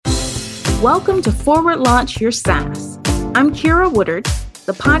Welcome to Forward Launch Your SaaS. I'm Kira Woodard,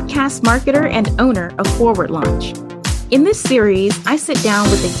 the podcast marketer and owner of Forward Launch. In this series, I sit down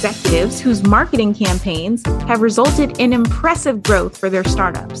with executives whose marketing campaigns have resulted in impressive growth for their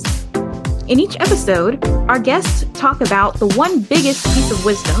startups. In each episode, our guests talk about the one biggest piece of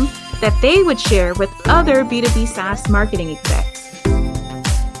wisdom that they would share with other B2B SaaS marketing execs.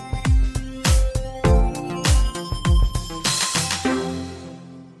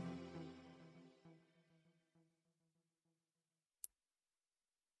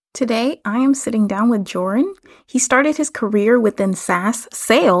 Today, I am sitting down with Joran. He started his career within SaaS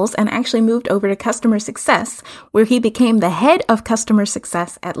sales and actually moved over to customer success, where he became the head of customer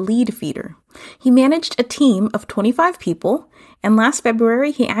success at Leadfeeder. He managed a team of 25 people, and last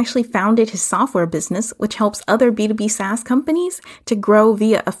February, he actually founded his software business, which helps other B2B SaaS companies to grow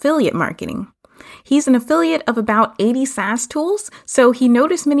via affiliate marketing. He's an affiliate of about 80 SaaS tools, so he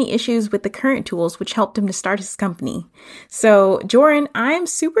noticed many issues with the current tools, which helped him to start his company. So, Joran, I'm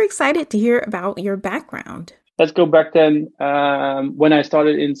super excited to hear about your background. Let's go back then. When I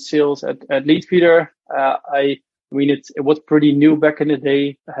started in sales at Leadfeeder, it was pretty new back in the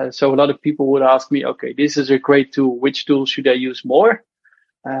day. So a lot of people would ask me, okay, this is a great tool. Which tool should I use more?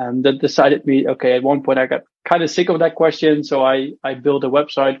 That decided me, okay, at one point I got kind of sick of that question. So I built a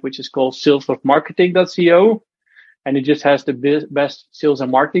website, which is called salesforcemarketing.co. And it just has the best sales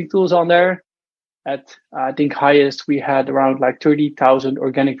and marketing tools on there. At, I think highest, we had around like 30,000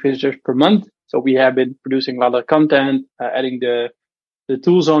 organic visitors per month. So we have been producing a lot of content, adding the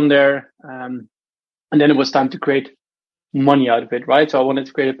tools on there. And then it was time to create money out of it, right? So I wanted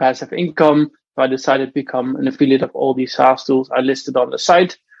to create a passive income. So I decided to become an affiliate of all these SaaS tools I listed on the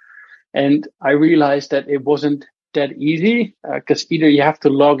site. And I realized that it wasn't that easy because either you have to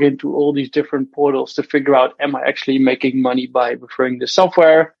log into all these different portals to figure out, am I actually making money by referring the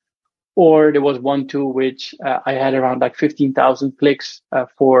software? Or there was one tool which I had around like 15,000 clicks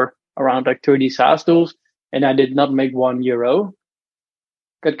for around like 30 SaaS tools, and I did not make €1.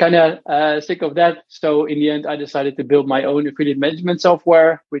 Got kind of sick of that. So in the end, I decided to build my own affiliate management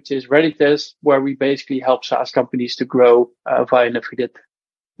software, which is Reditus, where we basically help SaaS companies to grow via an affiliate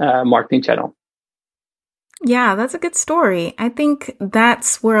marketing channel. Yeah, that's a good story. I think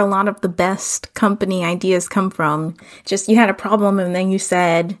that's where a lot of the best company ideas come from. Just you had a problem and then you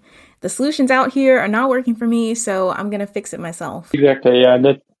said, the solutions out here are not working for me, so I'm going to fix it myself. Exactly. Yeah,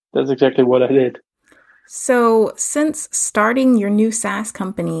 that's exactly what I did. So since starting your new SaaS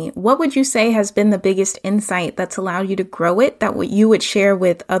company, what would you say has been the biggest insight that's allowed you to grow it that you would share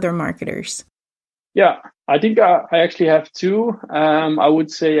with other marketers? Yeah, I think I actually have two. I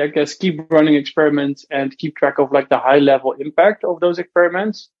would say, I guess, keep running experiments and keep track of like the high level impact of those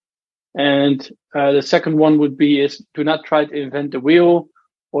experiments. And the second one would be is to not try to invent the wheel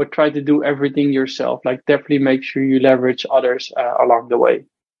or try to do everything yourself. Like definitely make sure you leverage others along the way.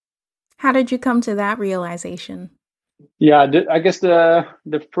 How did you come to that realization? Yeah, I guess the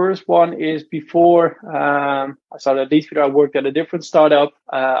first one is before I started at Leadfeeder, I worked at a different startup.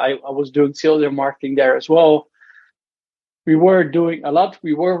 I was doing sales and marketing there as well. We were doing a lot.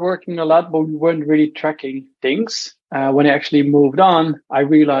 We were working a lot, but we weren't really tracking things. When I actually moved on, I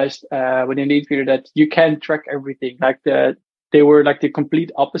realized within Leadfeeder that you can track everything. They were like the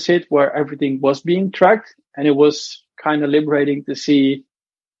complete opposite, where everything was being tracked, and it was kind of liberating to see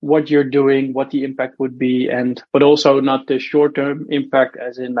what you're doing, what the impact would be, but also not the short-term impact,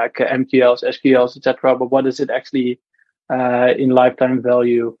 as in like MQLs, SQLs, etc. But what does it actually in lifetime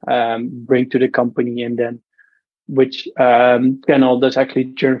value bring to the company, and then which channel does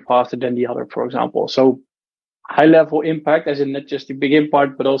actually churn faster than the other, for example. So high-level impact, as in not just the begin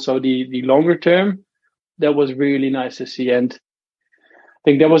part, but also the longer term. That was really nice to see, and I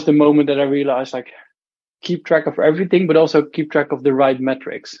think that was the moment that I realized like, keep track of everything, but also keep track of the right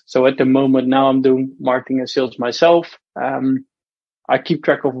metrics. So at the moment now I'm doing marketing and sales myself. I keep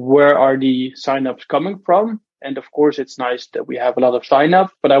track of where are the signups coming from. And of course, it's nice that we have a lot of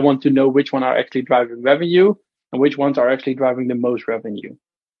signups, but I want to know which one are actually driving revenue and which ones are actually driving the most revenue.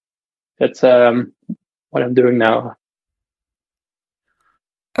 That's what I'm doing now.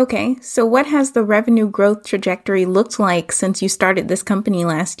 Okay, so what has the revenue growth trajectory looked like since you started this company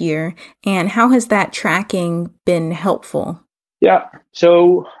last year, and how has that tracking been helpful? Yeah,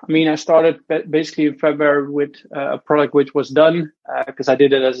 so I started basically in February with a product which was done because I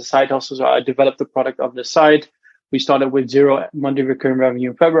did it as a side hustle. So I developed the product on the side. We started with 0 monthly recurring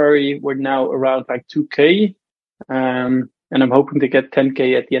revenue in February. We're now around like 2K, and I'm hoping to get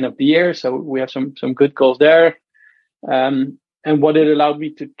 10K at the end of the year. So we have some good goals there. And what it allowed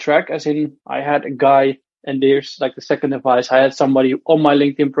me to track, as in I had a guy And there's like the second advice. I had somebody on my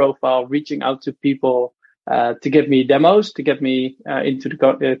LinkedIn profile reaching out to people to get me demos, to get me into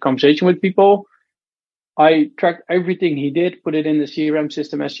the conversation with people. I tracked everything he did, put it in the CRM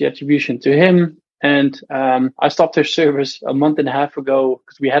system as the attribution to him. And I stopped their service a month and a half ago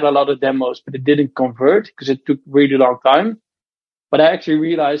because we had a lot of demos, but it didn't convert because it took really long time. But I actually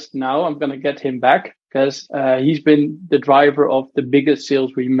realized now I'm going to get him back because he's been the driver of the biggest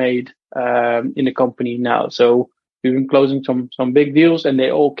sales we made in the company now. So we've been closing some big deals and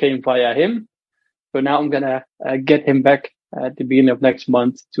they all came via him. So now I'm going to get him back at the beginning of next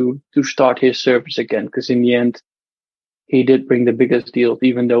month to start his service again. Because in the end, he did bring the biggest deals,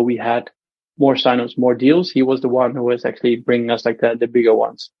 even though we had more signups, more deals. He was the one who was actually bringing us like the bigger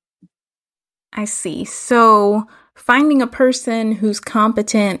ones. I see. So finding a person who's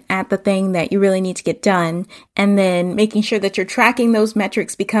competent at the thing that you really need to get done, and then making sure that you're tracking those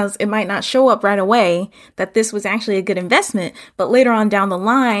metrics, because it might not show up right away that this was actually a good investment. But later on down the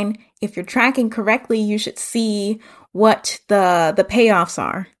line, if you're tracking correctly, you should see what the payoffs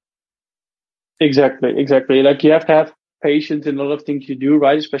are. Exactly. Like you have to have patience in a lot of things you do,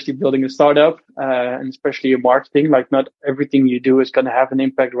 right? Especially building a startup and especially in marketing. Like not everything you do is going to have an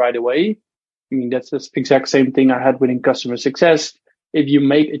impact right away. I mean, that's the exact same thing I had within customer success. If you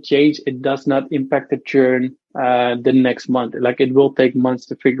make a change, it does not impact the churn the next month. Like it will take months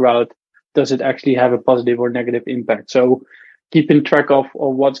to figure out, does it actually have a positive or negative impact? So keeping track of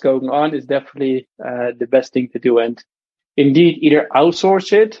what's going on is definitely the best thing to do. And indeed, either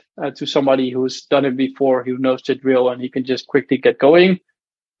outsource it to somebody who's done it before, who knows the drill, and he can just quickly get going.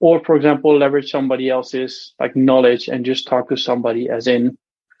 Or, for example, leverage somebody else's like knowledge and just talk to somebody as in,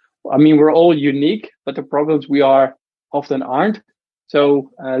 I mean, we're all unique, but the problems we are often aren't. So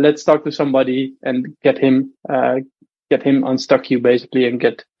let's talk to somebody and get him unstuck you basically and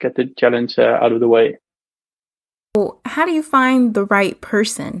get the challenge out of the way. So how do you find the right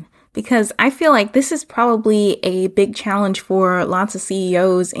person? Because I feel like this is probably a big challenge for lots of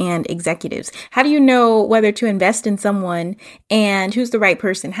CEOs and executives. How do you know whether to invest in someone and who's the right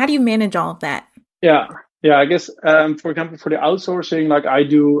person? How do you manage all of that? Yeah, I guess, for example, for the outsourcing, like I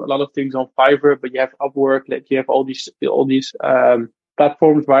do a lot of things on Fiverr, but you have Upwork, like you have all these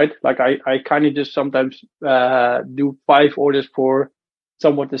platforms, right? Like I kind of just sometimes do 5 orders for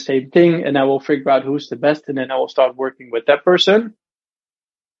somewhat the same thing, and I will figure out who's the best, and then I will start working with that person.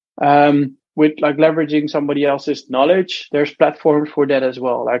 With like leveraging somebody else's knowledge, there's platforms for that as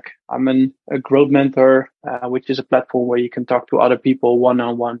well. Like I'm a growth mentor, which is a platform where you can talk to other people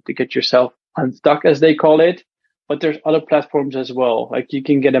one-on-one to get yourself unstuck, as they call it. But there's other platforms as well. Like you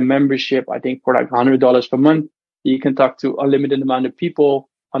can get a membership, I think for like $100 per month. You can talk to a limited amount of people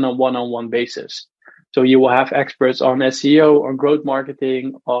on a one-on-one basis. So you will have experts on SEO, on growth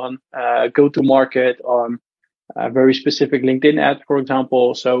marketing, on go-to-market, on very specific LinkedIn ads, for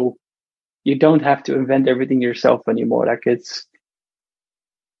example. So you don't have to invent everything yourself anymore. Like it's.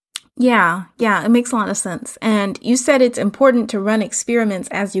 Yeah, it makes a lot of sense. And you said it's important to run experiments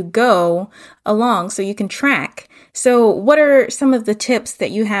as you go along so you can track. So what are some of the tips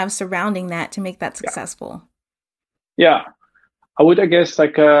that you have surrounding that to make that successful? Yeah, I would, I guess,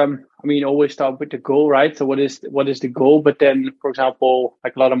 like, always start with the goal, right? So what is the goal? But then, for example,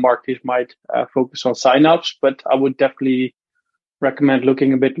 like a lot of marketers might focus on signups, but I would definitely recommend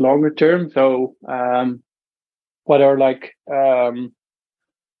looking a bit longer term. So what are like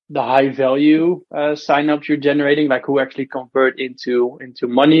the high value signups you're generating, like who actually convert into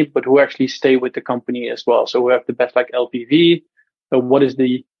money, but who actually stay with the company as well. So who have the best like LTV. So what is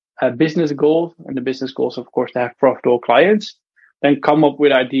the business goal? And the business goals, of course, to have profitable clients. Then come up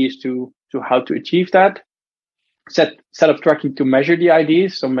with ideas to how to achieve that. Set up tracking to measure the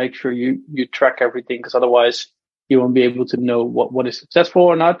ideas. So make sure you track everything, because otherwise you won't be able to know what is successful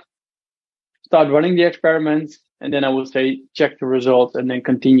or not. Start running the experiments, and then I would say check the results and then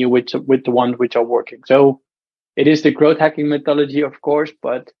continue with the ones which are working. So it is the growth hacking methodology, of course,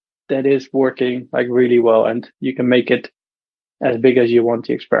 but that is working like really well, and you can make it as big as you want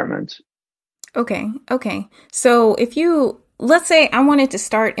the experiments. Okay. So let's say I wanted to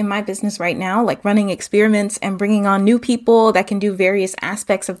start in my business right now, like running experiments and bringing on new people that can do various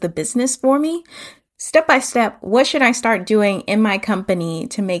aspects of the business for me. Step by step, what should I start doing in my company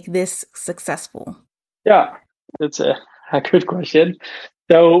to make this successful? Yeah, that's a good question.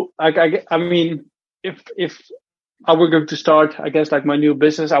 So, I mean, if I were going to start, I guess, like my new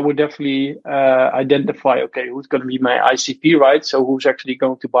business, I would definitely identify, okay, who's going to be my ICP, right? So who's actually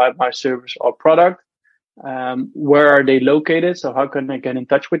going to buy my service or product? Where are they located? So how can I get in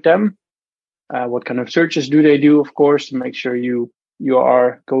touch with them? What kind of searches do they do, of course, to make sure you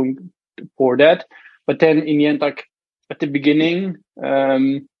are going for that. But then in the end, like at the beginning,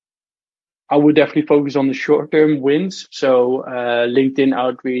 I would definitely focus on the short-term wins. So LinkedIn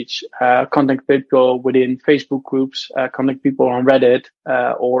outreach, contact people within Facebook groups, contact people on Reddit,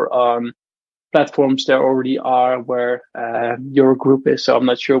 or on platforms there already are where your group is. So I'm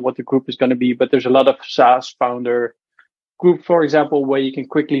not sure what the group is going to be, but there's a lot of SaaS founder group, for example, where you can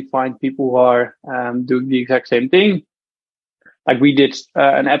quickly find people who are doing the exact same thing. Like we did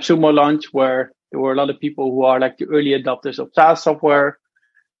an AppSumo launch where there were a lot of people who are like the early adopters of SaaS software.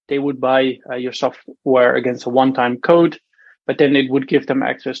 They would buy your software against a one-time code, but then it would give them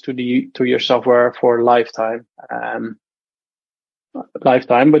access to your software for a lifetime. But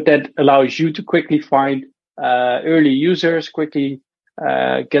that allows you to quickly find early users, quickly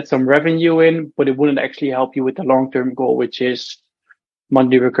get some revenue in, but it wouldn't actually help you with the long-term goal, which is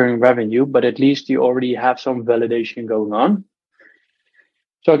monthly recurring revenue. But at least you already have some validation going on.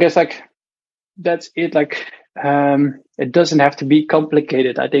 So I guess like that's it. Like it doesn't have to be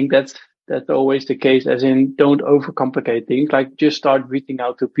complicated. I think that's always the case, as in don't overcomplicate things. Like just start reaching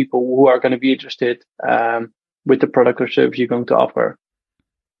out to people who are going to be interested with the product or service you're going to offer.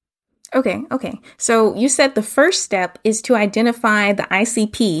 Okay. So you said the first step is to identify the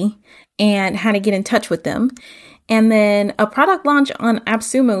ICP and how to get in touch with them. And then a product launch on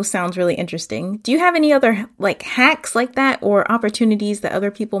AppSumo sounds really interesting. Do you have any other like hacks like that or opportunities that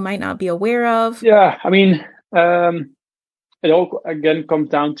other people might not be aware of? Yeah, I mean, it all again comes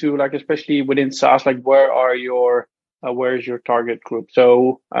down to like, especially within SaaS, like where is your target group?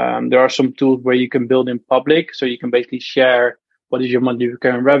 So there are some tools where you can build in public, so you can basically share what is your monthly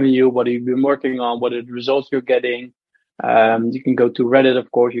recurring revenue, what have you been working on, what are the results you're getting. You can go to Reddit, of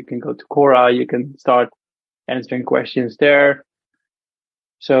course. You can go to Quora. You can start answering questions there.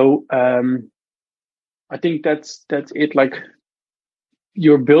 So I think that's it. Like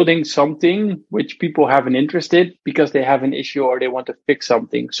you're building something which people have an interest in because they have an issue or they want to fix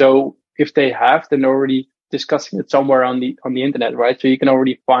something. So if they have, then they're already discussing it somewhere on the internet, right? So you can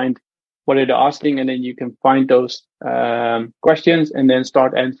already find what they're asking, and then you can find those questions and then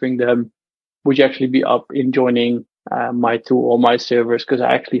start answering them. Would you actually be up in joining my tool or my servers because I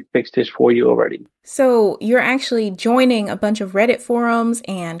actually fixed this for you already? So you're actually joining a bunch of Reddit forums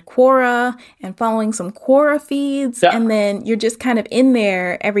and Quora and following some Quora feeds. Yeah. And then you're just kind of in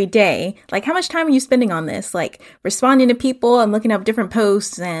there every day. Like how much time are you spending on this? Like responding to people and looking up different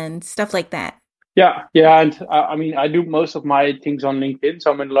posts and stuff like that? Yeah. And I mean, I do most of my things on LinkedIn.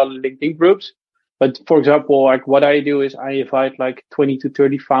 So I'm in a lot of LinkedIn groups. But for example, like what I do is I invite like 20 to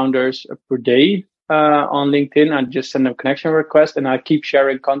 30 founders per day on LinkedIn. I just send them connection requests and I keep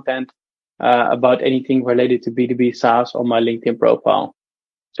sharing content about anything related to B2B SaaS on my LinkedIn profile.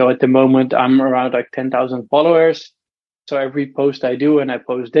 So at the moment, I'm around like 10,000 followers. So every post I do, and I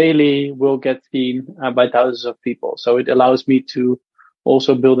post daily, will get seen by thousands of people. So it allows me to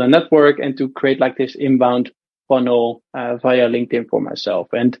also build a network and to create like this inbound funnel via LinkedIn for myself.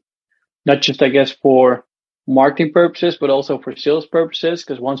 And not just, I guess, for marketing purposes, but also for sales purposes.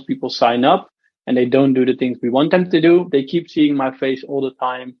 Because once people sign up and they don't do the things we want them to do, they keep seeing my face all the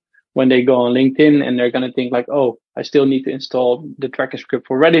time when they go on LinkedIn, and they're going to think like, oh, I still need to install the tracker script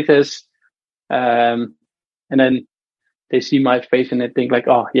for Reditus. And then they see my face and they think like,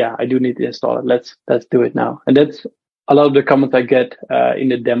 oh yeah, I do need to install it. Let's do it now. And that's a lot of the comments I get in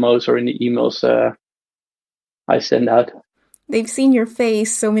the demos or in the emails I send out. They've seen your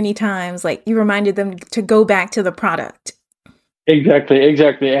face so many times, like you reminded them to go back to the product.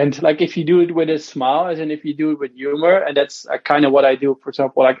 Exactly. And like if you do it with a smile, as in if you do it with humor, and that's kind of what I do. For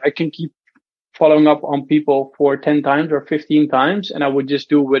example, like I can keep following up on people for 10 times or 15 times, and I would just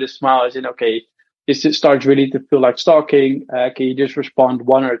do it with a smile, as in, okay, this starts really to feel like stalking. Can you just respond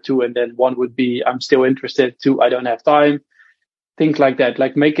one or two? And then one would be, I'm still interested. Two, I don't have time. Things like that.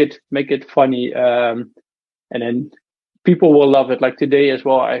 Like make it funny. And then people will love it. Like today as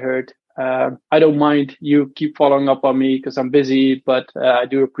well, I heard, I don't mind you keep following up on me because I'm busy, but I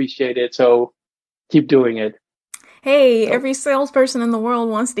do appreciate it. So keep doing it. Hey, every salesperson in the world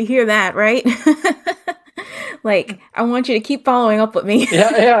wants to hear that, right? Like, I want you to keep following up with me.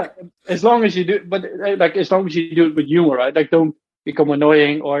 Yeah. As long as you do, but like as long as you do it with humor, right? Like don't become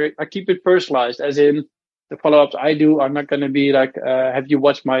annoying, or I keep it personalized, as in the follow-ups I do are not going to be like, have you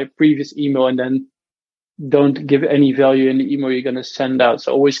watched my previous email, and then don't give any value in the email you're going to send out.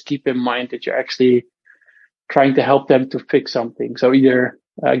 So always keep in mind that you're actually trying to help them to fix something. So either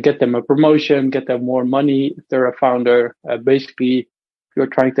get them a promotion, get them more money if they're a founder. Basically, you're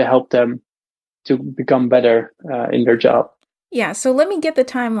trying to help them to become better in their job. Yeah, so let me get the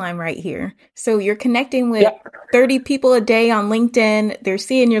timeline right here. So you're connecting with Yeah, 30 people a day on LinkedIn. They're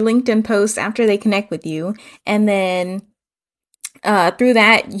seeing your LinkedIn posts after they connect with you. And then through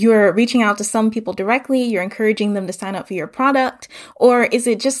that, you're reaching out to some people directly. You're encouraging them to sign up for your product. Or is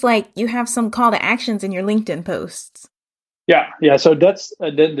it just like you have some call to actions in your LinkedIn posts? yeah. So that's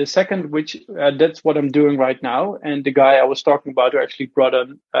the second, which that's what I'm doing right now. And the guy I was talking about who actually brought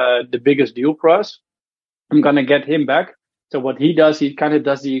on the biggest deal for us, I'm gonna get him back. So what he does, he kind of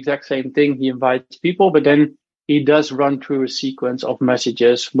does the exact same thing. He invites people, but then he does run through a sequence of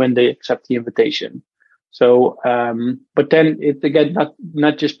messages when they accept the invitation. So, but then it's again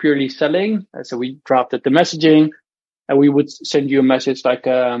not just purely selling. So we drafted the messaging, and we would send you a message like,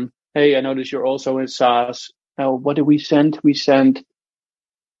 "Hey, I notice you're also in SaaS. What did we send? We sent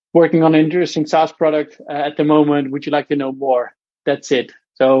working on an interesting SaaS product at the moment. Would you like to know more?" That's it.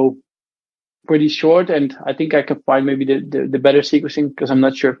 So pretty short, and I think I can find maybe the better sequencing because I'm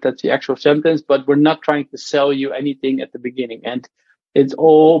not sure if that's the actual sentence, but we're not trying to sell you anything at the beginning. And it's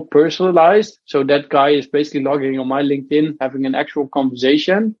all personalized. So that guy is basically logging on my LinkedIn, having an actual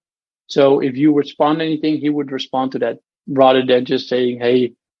conversation. So if you respond anything, he would respond to that rather than just saying,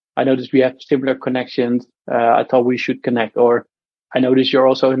 "Hey, I noticed we have similar connections. I thought we should connect." Or, "I noticed you're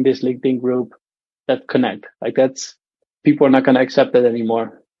also in this LinkedIn group that connect." Like that's, people are not going to accept that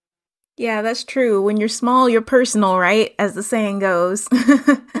anymore. Yeah, that's true. When you're small, you're personal, right? As the saying goes.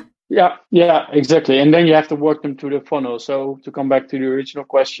 Yeah, exactly. And then you have to work them through the funnel. So to come back to the original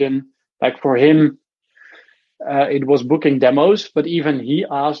question, like for him, it was booking demos, but even he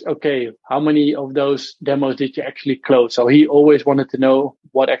asked, okay, how many of those demos did you actually close? So he always wanted to know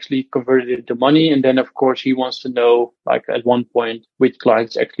what actually converted into money. And then of course he wants to know, like at one point, which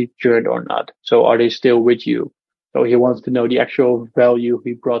clients actually churned or not. So are they still with you? So he wants to know the actual value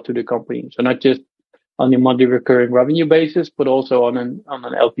he brought to the company. So not just on a monthly recurring revenue basis, but also on an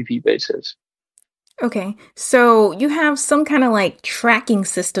LTV basis. Okay, so you have some kind of like tracking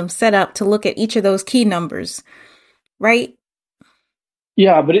system set up to look at each of those key numbers, right?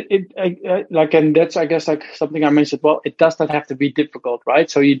 Yeah, but like, and that's, I guess, like something I mentioned. Well, it does not have to be difficult,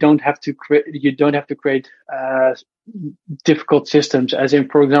 right? So you don't have to create difficult systems. As in,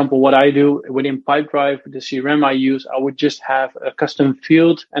 for example, what I do within Pipedrive, the CRM I use, I would just have a custom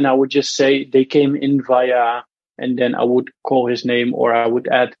field, and I would just say they came in via, and then I would call his name, or I would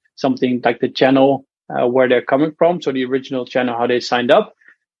add something like the channel where they're coming from, so the original channel how they signed up,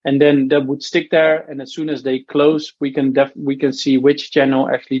 and then that would stick there. And as soon as they close, we can see which channel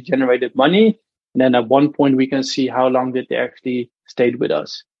actually generated money. And then at one point we can see how long did they actually stayed with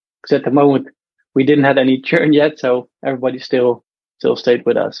us. Because at the moment we didn't have any churn yet, so everybody still stayed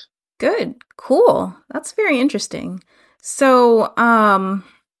with us. Good. Cool. That's very interesting. So,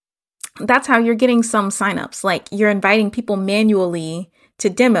 that's how you're getting some signups. Like you're inviting people manually to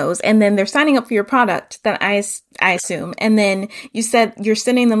demos and then they're signing up for your product that I assume. And then you said you're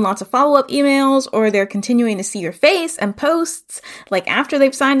sending them lots of follow-up emails or they're continuing to see your face and posts like after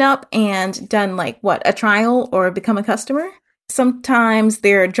they've signed up and done like what, a trial or become a customer. Sometimes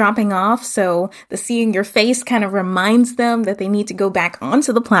they're dropping off. So the seeing your face kind of reminds them that they need to go back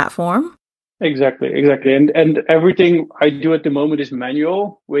onto the platform. Exactly. And everything I do at the moment is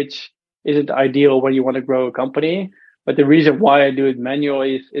manual, which isn't ideal when you want to grow a company. But the reason why I do it manual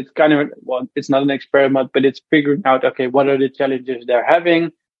is it's kind of, well, it's not an experiment, but it's figuring out, okay, what are the challenges they're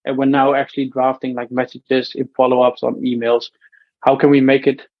having? And we're now actually drafting like messages in follow-ups on emails. How can we make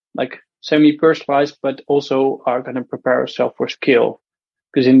it like semi-personalized, but also are going to prepare ourselves for scale?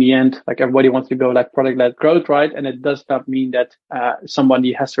 Because in the end, like everybody wants to go like product-led growth, right? And it does not mean that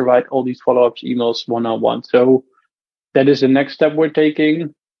somebody has to write all these follow-ups emails one-on-one. So that is the next step we're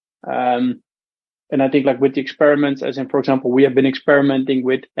taking. Um, and I think like with the experiments, as in, for example, we have been experimenting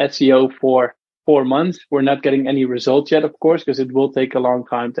with SEO for 4 months. We're not getting any results yet, of course, because it will take a long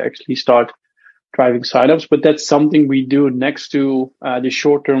time to actually start driving signups. But that's something we do next to the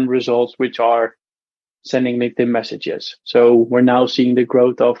short-term results, which are sending LinkedIn messages. So we're now seeing the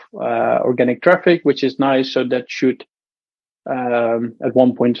growth of organic traffic, which is nice. So that should at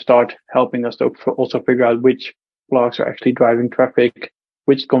one point start helping us to also figure out which blogs are actually driving traffic,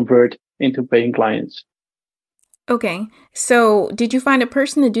 which convert into paying clients. Okay. So, did you find a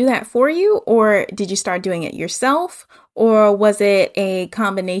person to do that for you, or did you start doing it yourself, or was it a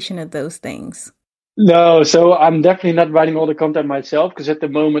combination of those things? No, so I'm definitely not writing all the content myself because at the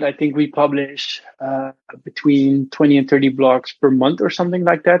moment I think we publish between 20 and 30 blogs per month or something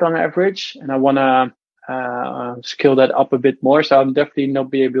like that on average. And I want to scale that up a bit more. So I'm definitely not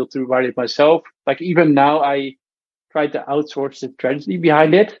be able to write it myself. Like even now I try to outsource the strategy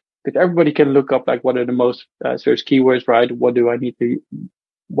behind it. because everybody can look up like what are the most search keywords, right?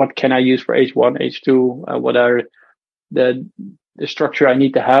 What can I use for H1, H2? What are the structure I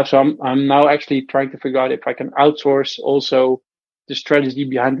need to have? So I'm now actually trying to figure out if I can outsource also the strategy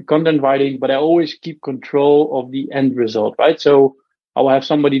behind the content writing, but I always keep control of the end result, right? So I will have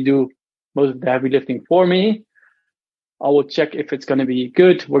somebody do most of the heavy lifting for me. I will check if it's going to be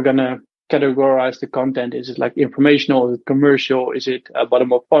good. We're going to categorize the content. Is it like informational? Is it commercial? Is it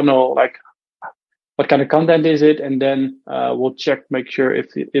bottom of funnel? Like what kind of content is it? And then we'll check, make sure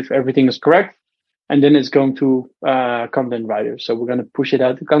if everything is correct. And then it's going to content writers. So we're going to push it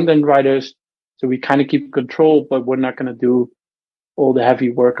out to content writers. So we kind of keep control, but we're not going to do all the heavy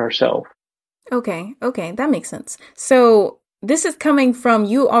work ourselves. Okay, that makes sense. So this is coming from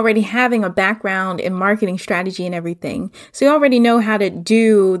you already having a background in marketing strategy and everything. So you already know how to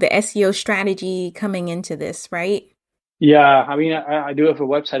do the SEO strategy coming into this, right? Yeah, I mean, I do have a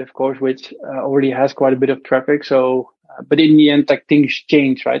website, of course, which already has quite a bit of traffic. So, but in the end, like things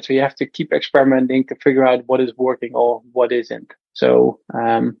change, right? So you have to keep experimenting to figure out what is working or what isn't. So,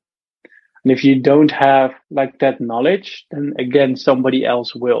 and if you don't have like that knowledge, then again, somebody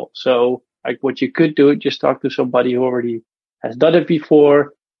else will. So like what you could do, just talk to somebody who already has done it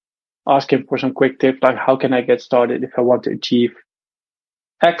before, ask him for some quick tips, like how can I get started if I want to achieve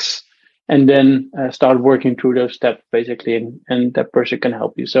X, and then start working through those steps basically, and that person can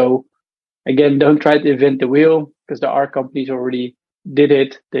help you. So again, don't try to invent the wheel, because there are companies already did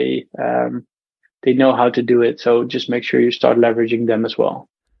it. They know how to do it. So just make sure you start leveraging them as well.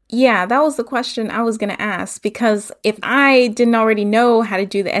 Yeah, that was the question I was going to ask, because if I didn't already know how to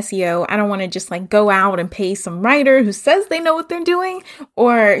do the SEO, I don't want to just like go out and pay some writer who says they know what they're doing,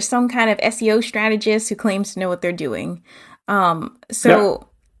 or some kind of SEO strategist who claims to know what they're doing.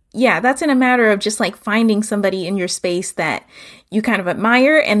 Yeah, that's in a matter of just like finding somebody in your space that you kind of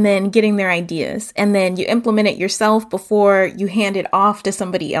admire and then getting their ideas, and then you implement it yourself before you hand it off to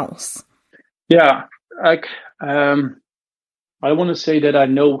somebody else. Yeah, like I don't want to say that I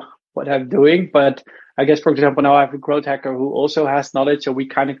know what I'm doing, but I guess, for example, now I have a growth hacker who also has knowledge. So we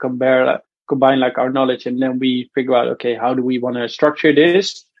kind of combine like our knowledge, and then we figure out, okay, how do we want to structure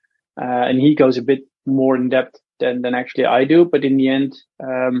this? And he goes a bit more in depth than actually I do. But in the end,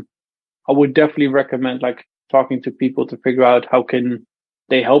 I would definitely recommend like talking to people to figure out how can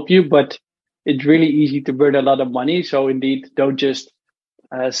they help you. But it's really easy to burn a lot of money. So indeed, don't just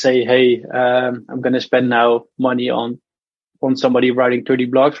say, hey, I'm going to spend now money on somebody writing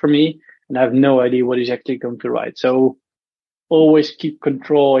 30 blogs for me, and I have no idea what he's actually going to write. So always keep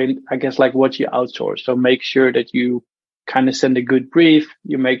control in, I guess, like what you outsource. So make sure that you kind of send a good brief.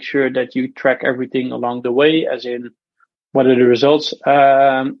 You make sure that you track everything along the way, as in what are the results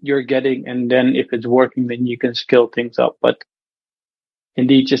you're getting. And then if it's working, then you can scale things up. But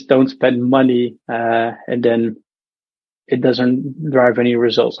indeed, just don't spend money and then it doesn't drive any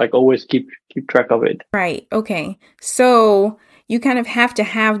results. Like always keep track of it. Right. Okay. So you kind of have to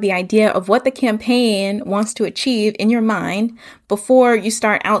have the idea of what the campaign wants to achieve in your mind before you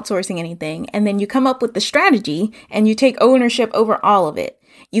start outsourcing anything. And then you come up with the strategy and you take ownership over all of it.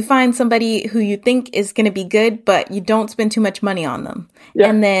 You find somebody who you think is going to be good, but you don't spend too much money on them. Yeah.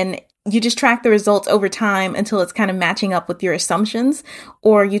 And then you just track the results over time until it's kind of matching up with your assumptions,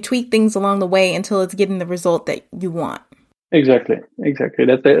 or you tweak things along the way until it's getting the result that you want. Exactly.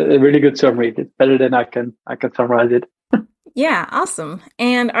 That's a really good summary. It's better than I can summarize it. Yeah, awesome.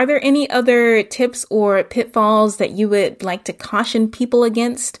 And are there any other tips or pitfalls that you would like to caution people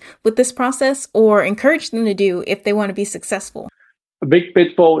against with this process, or encourage them to do if they want to be successful? A big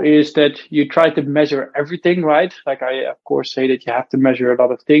pitfall is that you try to measure everything, right? Like I, of course, say that you have to measure a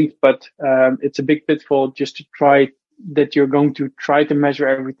lot of things, but it's a big pitfall just to try that you're going to try to measure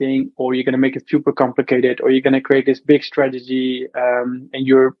everything, or you're going to make it super complicated, or you're going to create this big strategy, and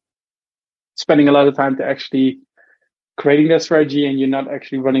you're spending a lot of time to actually creating that strategy and you're not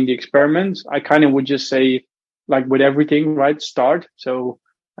actually running the experiments. I kind of would just say, like with everything, right? Start. So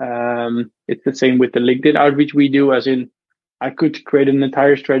it's the same with the LinkedIn outreach we do, as in I could create an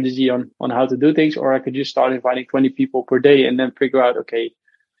entire strategy on how to do things, or I could just start inviting 20 people per day and then figure out, okay,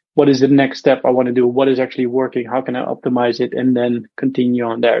 what is the next step I want to do? What is actually working? How can I optimize it? And then continue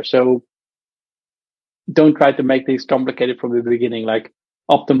on there. So don't try to make things complicated from the beginning, like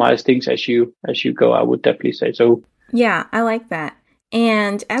optimize things as you go, I would definitely say. So yeah, I like that.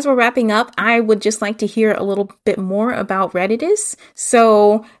 And as we're wrapping up, I would just like to hear a little bit more about Reditus.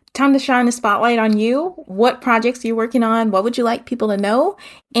 So time to shine the spotlight on you. What projects are you working on? What would you like people to know?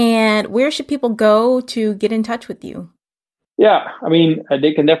 And where should people go to get in touch with you? Yeah, I mean,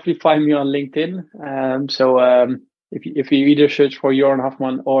 they can definitely find me on LinkedIn. So if you either search for Joran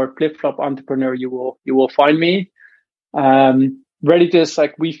Hofman or Flip Flop Entrepreneur, you will find me. Reditus,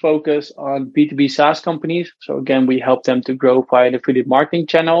 like we focus on B2B SaaS companies. So again, we help them to grow via an affiliate marketing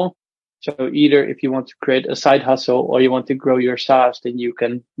channel. So either if you want to create a side hustle or you want to grow your SaaS, then you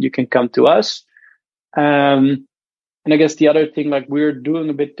can come to us. And I guess the other thing, like we're doing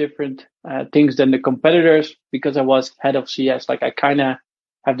a bit different things than the competitors, because I was head of CS. Like I kind of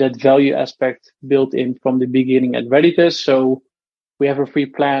have that value aspect built in from the beginning at Reditus. So we have a free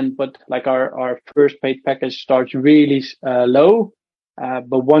plan, but like our first paid package starts really low.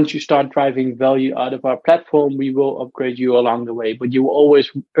 But once you start driving value out of our platform, we will upgrade you along the way. But you will always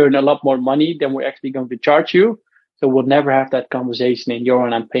earn a lot more money than we're actually going to charge you. So we'll never have that conversation in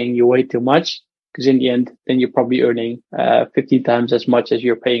Joran, I'm paying you way too much. Because in the end, then you're probably earning 15 times as much as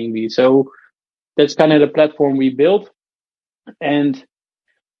you're paying me. So that's kind of the platform we built. And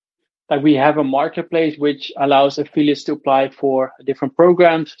like we have a marketplace which allows affiliates to apply for different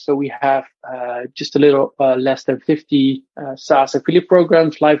programs. So we have just a little less than 50 SaaS affiliate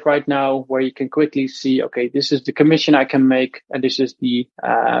programs live right now, where you can quickly see, okay, this is the commission I can make, and this is the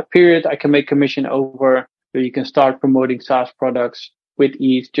period I can make commission over. So you can start promoting SaaS products with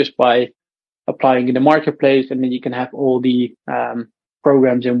ease just by applying in the marketplace, and then you can have all the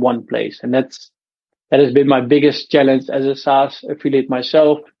programs in one place. And that has been my biggest challenge as a SaaS affiliate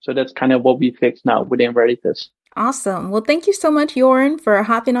myself. So that's kind of what we fixed now within Reditus. Awesome. Well, thank you so much, Joran, for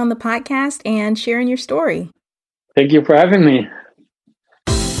hopping on the podcast and sharing your story. Thank you for having me.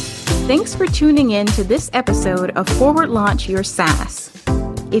 Thanks for tuning in to this episode of Forward Launch Your SaaS.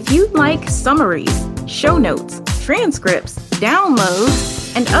 If you'd like summaries, show notes, transcripts, downloads,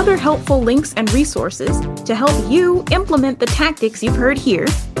 and other helpful links and resources to help you implement the tactics you've heard here,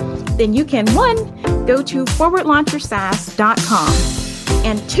 then you can 1, go to forwardlaunchyoursaas.com,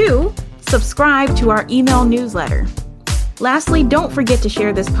 and 2, subscribe to our email newsletter. Lastly, don't forget to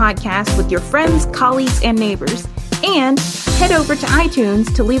share this podcast with your friends, colleagues, and neighbors, and head over to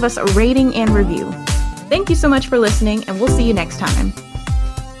iTunes to leave us a rating and review. Thank you so much for listening, and we'll see you next time.